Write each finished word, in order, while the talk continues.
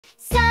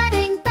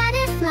Starting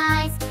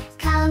butterflies,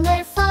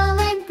 colorful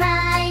and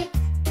bright,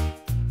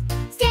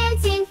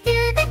 dancing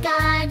through the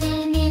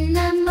garden in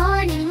the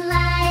morning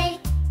light.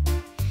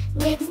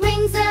 With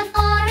wings of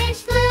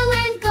orange, blue,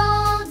 and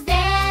gold,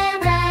 they're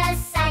a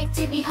sight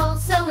to behold,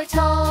 so we're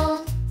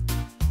told.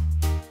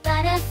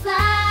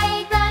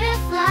 Butterfly,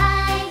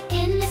 butterfly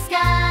in the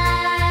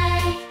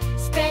sky,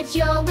 spread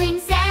your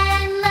wings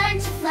and learn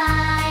to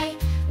fly.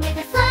 With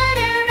a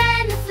flutter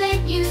and a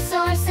flit, you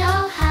soar so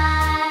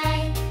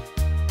high.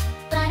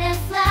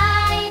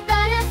 Butterfly,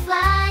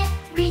 butterfly,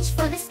 reach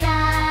for the sky.